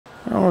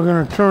Now we're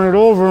going to turn it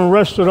over and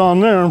rest it on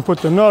there and put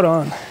the nut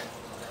on.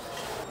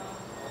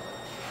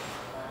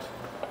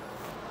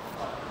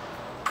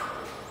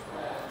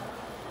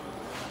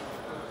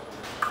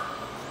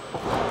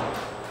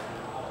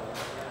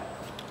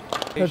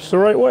 That's the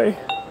right way.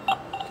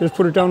 Just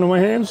put it down to my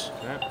hands.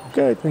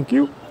 Okay, thank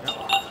you.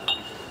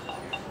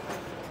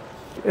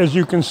 As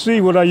you can see,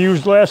 what I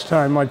used last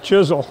time, my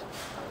chisel.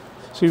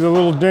 See the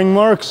little ding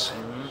marks?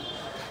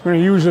 I'm going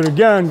to use it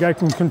again. I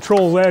can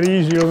control that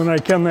easier than I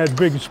can that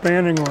big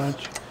spanning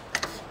wrench.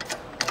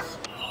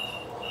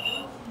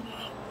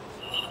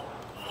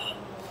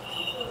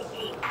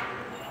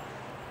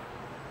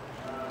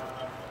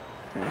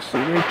 See,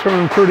 they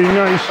turn pretty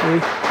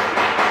nicely.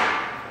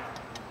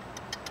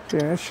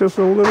 Yeah, it's just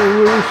a little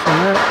loose,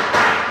 and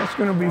that's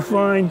going to be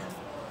fine.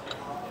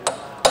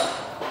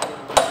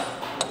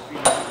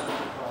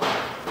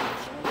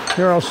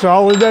 Hear how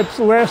solid that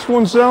last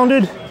one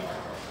sounded?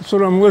 That's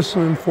what I'm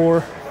listening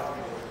for.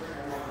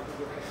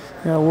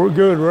 Yeah, we're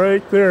good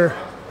right there.